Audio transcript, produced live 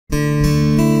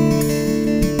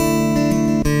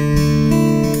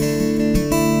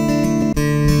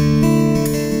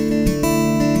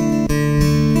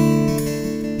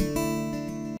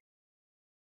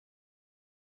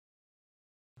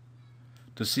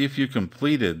To see if you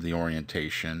completed the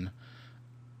orientation,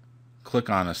 click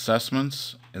on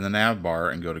Assessments in the nav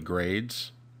bar and go to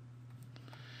Grades.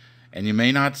 And you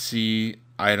may not see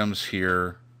items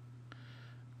here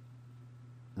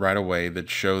right away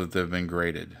that show that they've been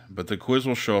graded, but the quiz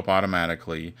will show up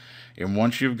automatically. And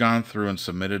once you've gone through and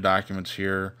submitted documents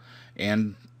here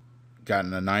and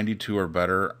gotten a 92 or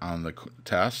better on the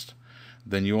test,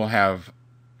 then you will have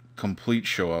complete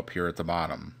show up here at the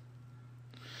bottom.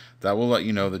 That will let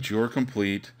you know that you're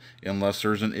complete unless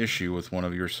there's an issue with one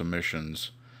of your submissions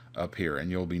up here,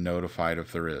 and you'll be notified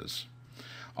if there is.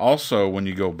 Also, when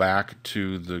you go back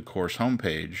to the course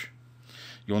homepage,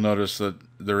 you'll notice that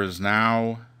there is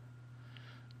now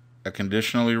a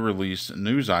conditionally released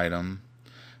news item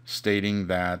stating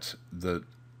that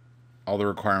all the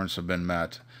requirements have been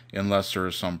met unless there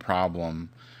is some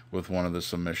problem with one of the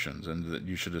submissions, and that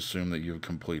you should assume that you've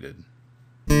completed.